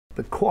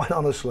But quite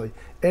honestly,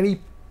 any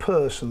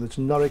person that's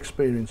not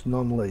experienced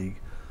non-league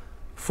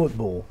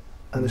football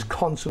and has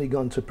constantly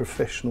gone to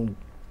professional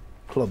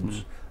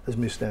clubs has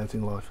missed out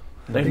in life.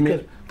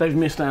 They've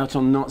missed out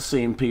on not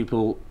seeing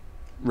people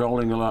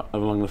rolling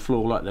along the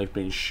floor like they've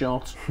been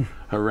shot,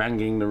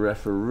 haranguing the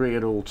referee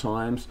at all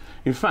times.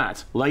 In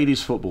fact,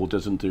 ladies football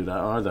doesn't do that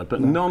either,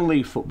 but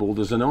non-league football,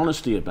 there's an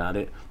honesty about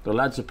it. The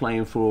lads are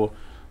playing for,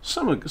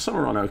 some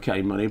are on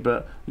okay money,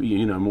 but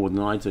you know more than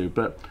I do,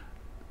 but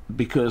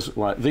because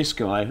like this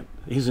guy,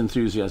 his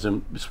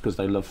enthusiasm is because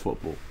they love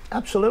football.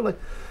 Absolutely.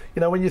 You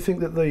know, when you think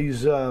that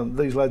these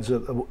lads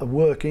are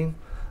working,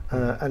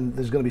 and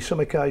there's going to be some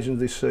occasions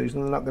this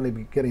season they're not going to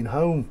be getting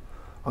home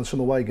on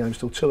some away games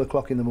till 2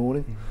 o'clock in the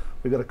morning.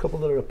 We've got a couple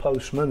that are a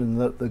postman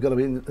and they've got to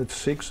be in at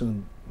 6,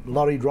 and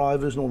lorry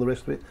drivers and all the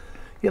rest of it.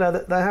 You know,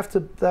 they have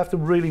to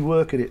really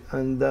work at it.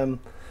 And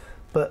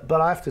but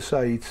I have to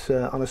say, it's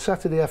on a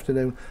Saturday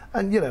afternoon,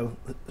 and you know,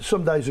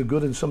 some days are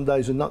good and some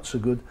days are not so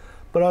good.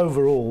 But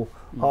overall,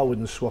 I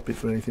wouldn't swap it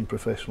for anything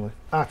professionally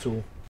at all.